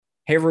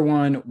Hey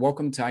everyone,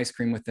 welcome to Ice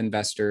Cream with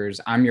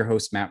Investors. I'm your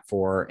host, Matt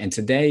Four, and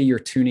today you're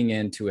tuning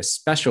in to a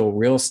special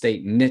real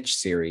estate niche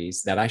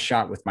series that I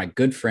shot with my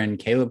good friend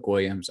Caleb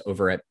Williams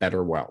over at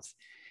Better Wealth.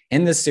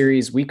 In this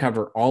series, we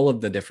cover all of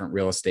the different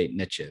real estate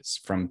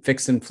niches, from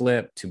fix and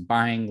flip to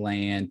buying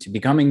land to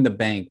becoming the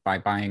bank by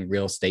buying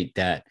real estate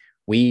debt.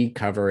 We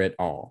cover it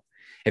all.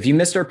 If you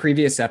missed our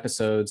previous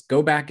episodes,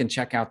 go back and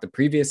check out the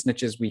previous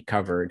niches we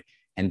covered.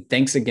 And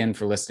thanks again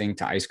for listening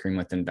to Ice Cream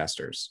with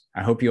Investors.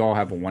 I hope you all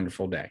have a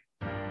wonderful day.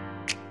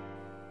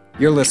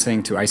 You're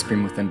listening to Ice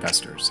Cream with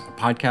Investors, a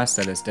podcast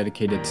that is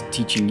dedicated to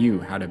teaching you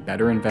how to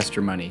better invest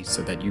your money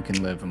so that you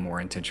can live a more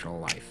intentional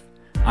life.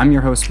 I'm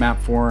your host,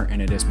 Matt Four,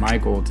 and it is my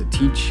goal to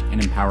teach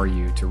and empower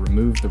you to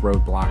remove the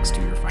roadblocks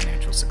to your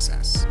financial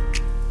success.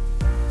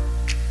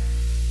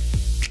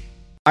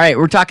 All right,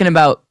 we're talking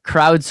about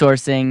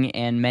crowdsourcing,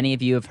 and many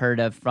of you have heard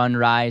of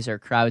Fundrise or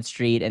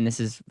CrowdStreet, and this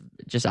is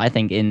just, I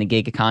think, in the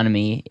gig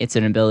economy, it's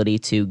an ability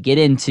to get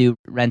into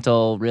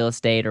rental real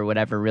estate or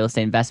whatever real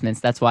estate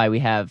investments. That's why we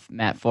have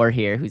Matt Four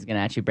here, who's going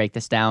to actually break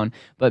this down.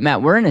 But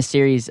Matt, we're in a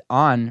series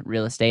on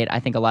real estate. I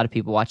think a lot of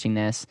people watching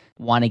this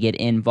want to get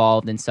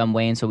involved in some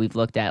way, and so we've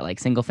looked at like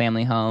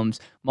single-family homes,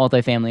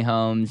 multifamily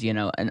homes,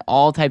 and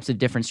all types of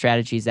different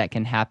strategies that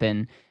can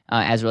happen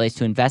as it relates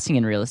to investing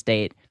in real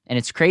estate. And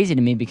it's crazy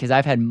to me because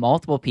I've had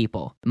multiple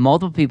people in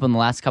the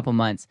last couple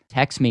months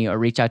text me or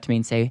reach out to me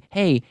and say,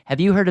 "Hey, have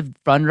you heard of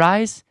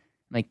Fundrise?"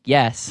 I'm like,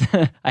 "Yes,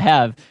 I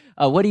have.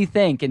 What do you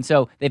think?" And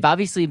so they've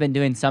obviously been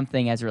doing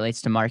something as it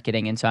relates to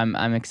marketing. And so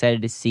I'm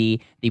excited to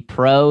see the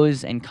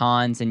pros and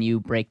cons and you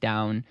break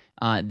down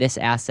this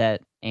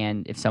asset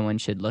and if someone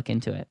should look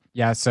into it.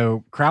 Yeah,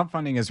 so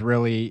crowdfunding is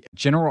really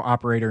general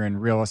operator in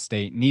real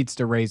estate needs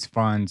to raise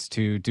funds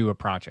to do a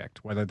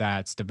project, whether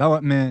that's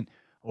development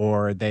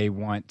or they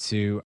want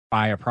to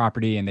buy a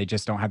property and they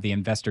just don't have the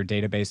investor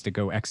database to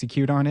go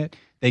execute on it.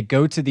 They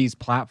go to these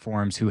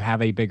platforms who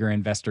have a bigger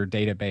investor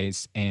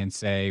database and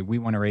say, we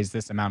want to raise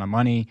this amount of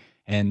money.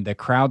 And the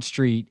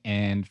CrowdStreet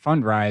and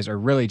Fundrise are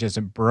really just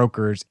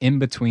brokers in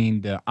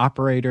between the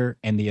operator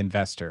and the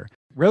investor.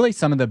 Really,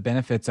 some of the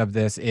benefits of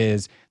this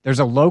is there's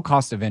a low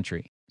cost of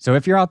entry. So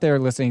if you're out there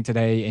listening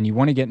today and you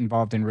want to get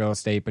involved in real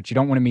estate, but you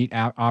don't want to meet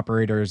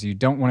operators, you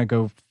don't want to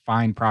go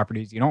find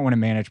properties, you don't want to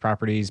manage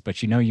properties,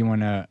 but you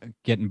want to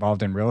get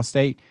involved in real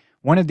estate,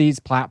 one of these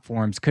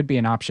platforms could be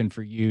an option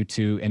for you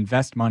to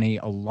invest money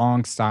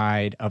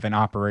alongside of an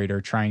operator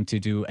trying to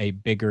do a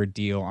bigger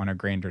deal on a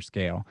grander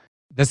scale.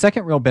 The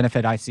second real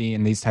benefit I see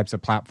in these types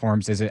of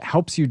platforms is it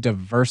helps you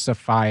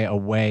diversify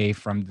away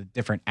from the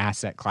different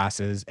asset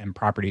classes and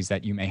properties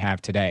that you may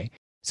have today.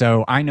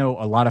 So I know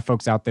a lot of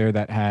folks out there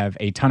that have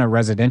a ton of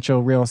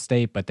residential real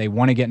estate, but they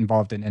want to get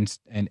involved in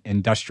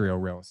industrial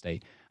real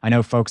estate. I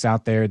know folks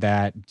out there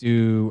that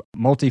do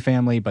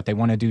multifamily, but they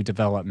want to do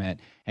development.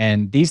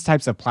 And these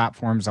types of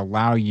platforms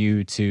allow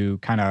you to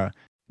kind of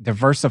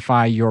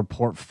diversify your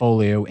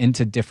portfolio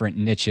into different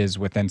niches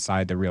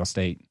inside the real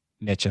estate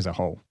niche as a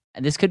whole.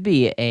 This could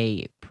be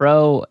a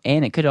pro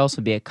and it could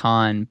also be a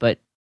con, but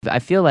I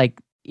feel like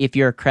if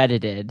you're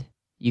accredited,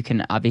 you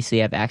can obviously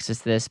have access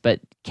to this, but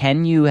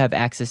can you have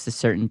access to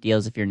certain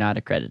deals if you're not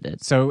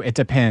accredited? So it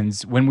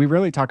depends. When we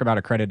really talk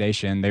about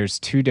accreditation, there's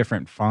two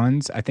different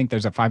funds. I think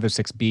there's a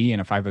 506B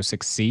and a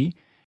 506C.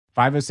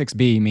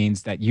 506B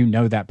means that you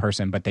know that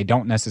person, but they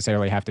don't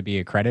necessarily have to be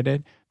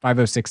accredited.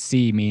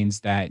 506C means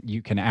that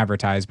you can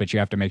advertise, but you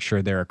have to make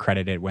sure they're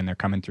accredited when they're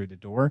coming through the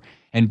door.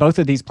 And both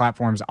of these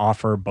platforms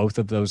offer both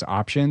of those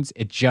options.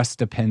 It just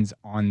depends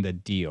on the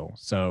deal.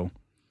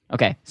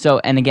 Okay. So,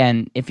 and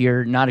again, if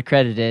you're not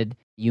accredited,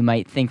 you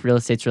might think real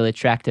estate's really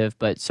attractive,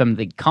 but some of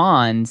the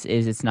cons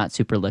is it's not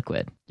super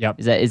liquid. Yep.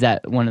 Is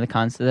that one of the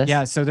cons to this?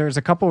 Yeah, so there's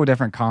a couple of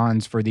different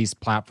cons for these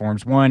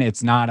platforms. One,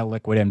 it's not a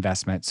liquid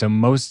investment. So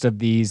most of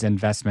these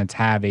investments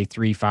have a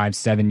 3, 5,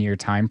 7-year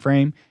time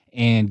frame.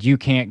 And you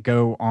can't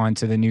go on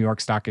to the New York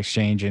Stock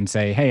Exchange and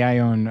say, hey, I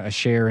own a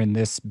share in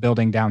this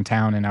building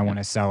downtown and I want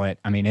to sell it.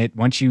 I mean,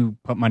 once you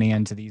put money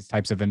into these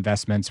types of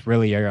investments,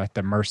 really you're at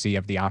the mercy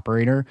of the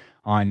operator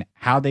on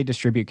how they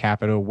distribute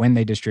capital, when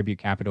they distribute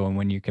capital, and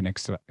when you can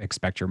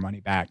expect your money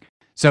back.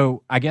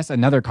 So I guess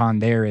another con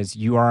there is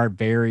you are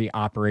very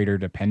operator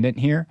dependent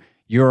here.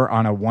 You're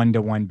on a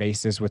one-to-one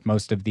basis with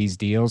most of these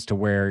deals to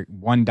where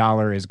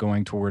 $1 is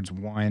going towards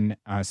one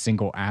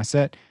single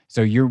asset.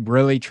 So you're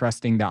really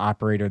trusting the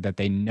operator that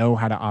they know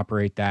how to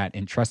operate that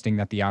and trusting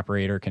that the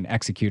operator can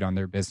execute on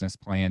their business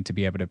plan to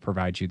be able to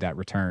provide you that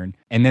return.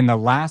 And then the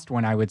last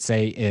one I would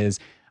say is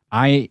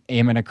I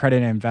am an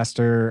accredited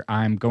investor.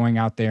 I'm going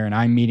out there and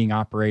I'm meeting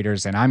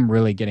operators and I'm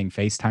really getting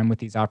FaceTime with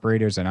these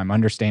operators and I'm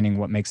understanding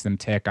what makes them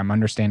tick. I'm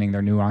understanding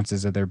their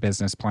nuances of their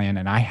business plan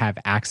and I have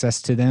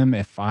access to them.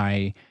 If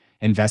I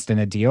invest in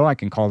a deal, I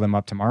can call them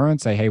up tomorrow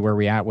and say, hey, where are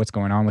we at? What's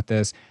going on with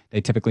this?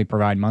 They typically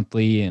provide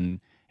monthly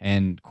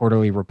and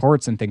quarterly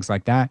reports and things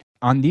like that.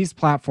 on these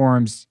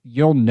platforms,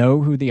 you'll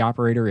know who the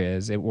operator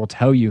is. It will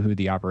tell you who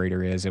the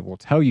operator is. It will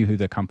tell you who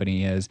the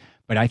company is.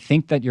 But I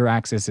think that your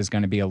access is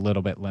going to be a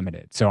little bit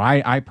limited. So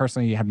I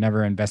personally have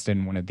never invested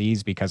in one of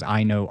these because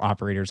I know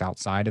operators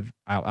outside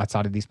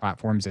of these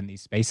platforms in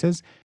these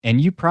spaces.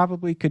 And you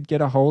probably could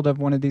get a hold of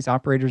one of these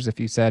operators if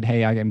you said,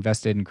 hey, I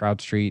invested in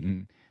CrowdStreet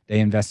and they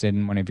invested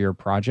in one of your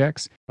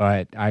projects,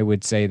 but I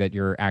would say that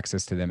your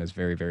access to them is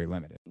very, very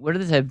limited. What are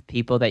the type of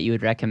people that you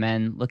would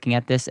recommend looking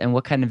at this, and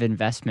what kind of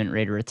investment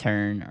rate of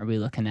return are we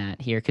looking at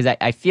here? Because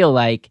I feel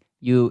like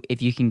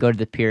if you can go to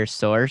the pure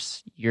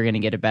source, you're going to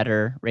get a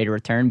better rate of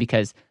return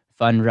because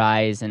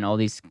Fundrise and all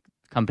these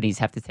companies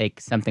have to take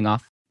something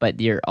off,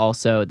 but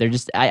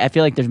I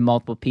feel like there's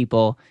multiple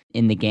people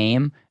in the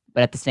game,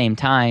 but at the same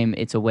time,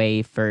 it's a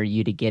way for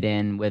you to get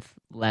in with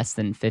less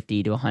than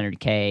 50 to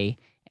 100K.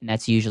 And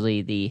that's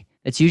usually the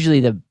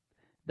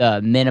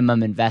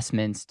minimum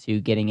investments to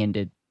getting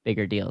into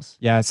bigger deals.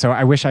 Yeah, so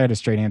I wish I had a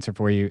straight answer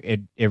for you.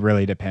 It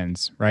really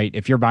depends, right?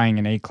 If you're buying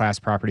an A-class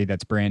property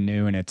that's brand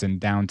new and it's in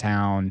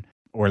downtown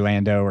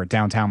Orlando or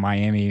downtown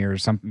Miami or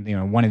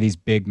something, one of these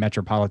big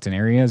metropolitan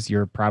areas,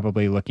 you're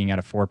probably looking at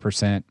a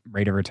 4%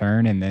 rate of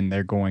return, and then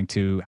they're going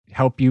to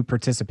help you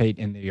participate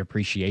in the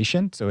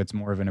appreciation. So it's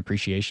more of an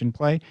appreciation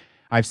play.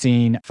 I've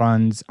seen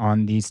funds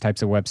on these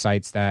types of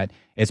websites that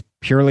it's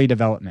purely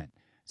development.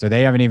 So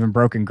they haven't even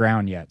broken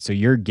ground yet. So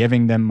you're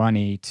giving them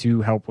money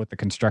to help with the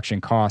construction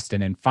cost.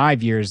 And in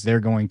 5 years, they're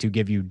going to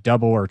give you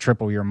double or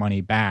triple your money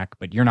back,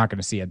 but you're not going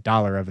to see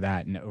 $1 of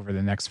that over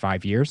the next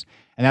 5 years.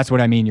 And that's what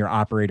I mean, you're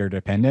operator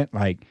dependent.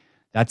 Like,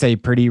 that's a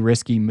pretty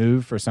risky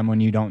move for someone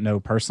you don't know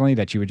personally,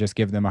 that you would just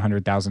give them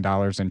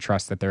 $100,000 and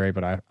trust that they're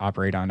able to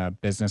operate on a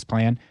business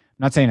plan. I'm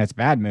not saying it's a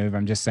bad move.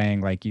 I'm just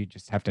saying, like, you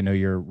just have to know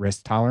your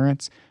risk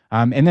tolerance.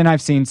 And then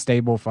I've seen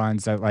stable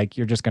funds that, like,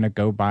 you're just going to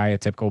go buy a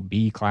typical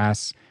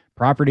B-class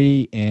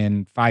property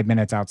in 5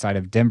 minutes outside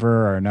of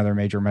Denver or another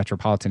major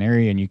metropolitan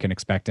area, and you can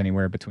expect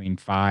anywhere between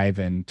 5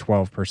 and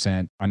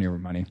 12% on your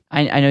money.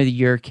 I know that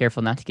you're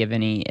careful not to give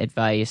any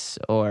advice,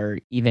 or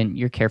even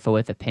you're careful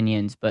with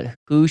opinions, but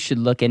who should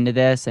look into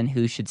this and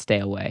who should stay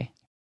away?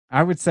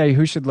 I would say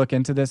who should look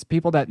into this?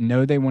 People that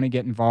know they want to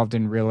get involved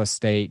in real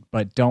estate,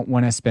 but don't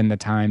want to spend the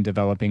time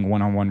developing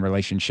one-on-one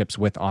relationships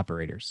with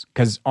operators.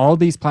 Because all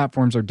these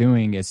platforms are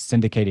doing is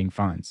syndicating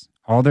funds.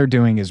 All they're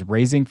doing is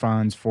raising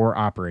funds for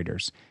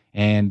operators.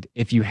 And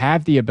if you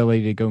have the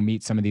ability to go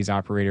meet some of these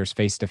operators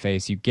face to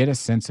face, you get a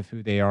sense of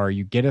who they are,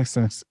 you get a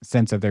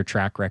sense of their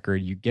track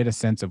record, you get a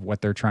sense of what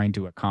they're trying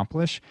to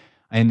accomplish.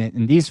 And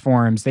in these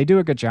forums, they do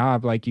a good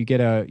job. Like, you get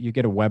a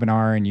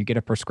webinar and you get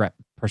a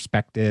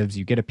perspectives,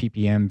 you get a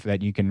PPM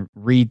that you can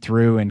read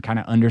through and kind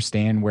of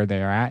understand where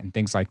they're at and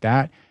things like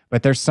that.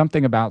 But there's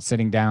something about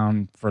sitting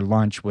down for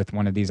lunch with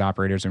one of these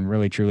operators and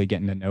really truly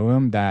getting to know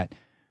them that,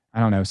 I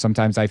don't know,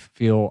 sometimes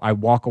I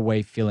walk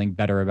away feeling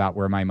better about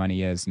where my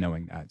money is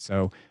knowing that.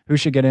 So who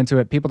should get into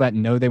it? People that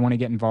know they want to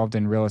get involved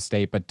in real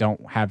estate but don't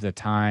have the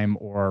time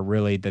or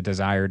really the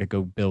desire to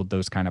go build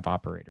those kind of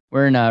operators.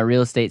 We're in a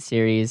real estate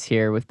series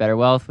here with Better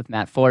Wealth with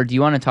Matt Ford. Do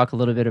you want to talk a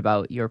little bit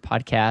about your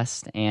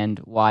podcast and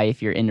why,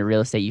 if you're into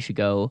real estate, you should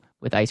go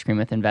with Ice Cream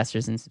with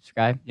Investors and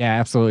subscribe? Yeah,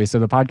 absolutely. So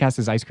the podcast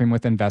is Ice Cream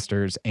with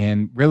Investors.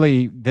 And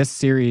really, this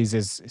series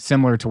is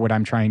similar to what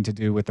I'm trying to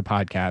do with the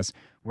podcast.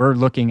 We're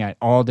looking at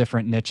all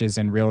different niches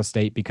in real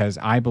estate because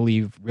I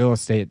believe real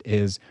estate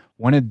is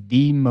one of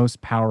the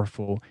most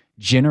powerful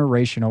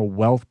generational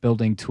wealth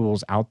building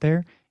tools out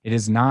there. It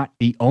is not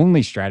the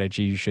only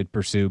strategy you should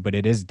pursue, but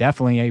it is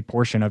definitely a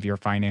portion of your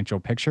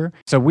financial picture.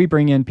 So we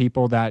bring in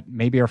people that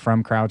maybe are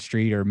from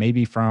CrowdStreet or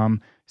maybe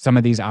from some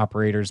of these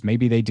operators.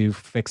 Maybe they do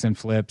fix and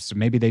flips,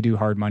 maybe they do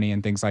hard money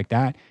and things like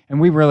that.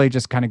 And we really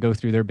just kind of go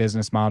through their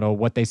business model,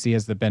 what they see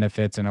as the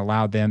benefits, and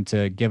allow them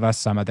to give us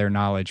some of their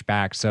knowledge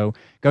back. So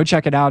go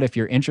check it out if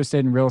you're interested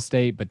in real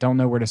estate but don't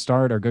know where to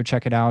start, or go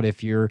check it out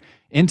if you're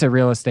into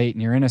real estate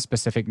and you're in a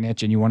specific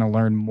niche and you want to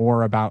learn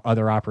more about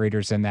other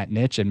operators in that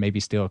niche and maybe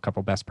steal a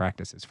couple best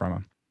practices from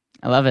them.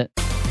 I love it.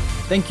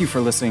 Thank you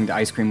for listening to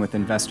Ice Cream with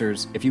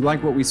Investors. If you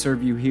like what we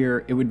serve you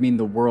here, it would mean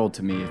the world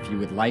to me if you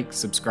would like,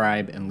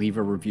 subscribe, and leave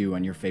a review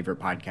on your favorite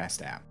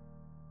podcast app.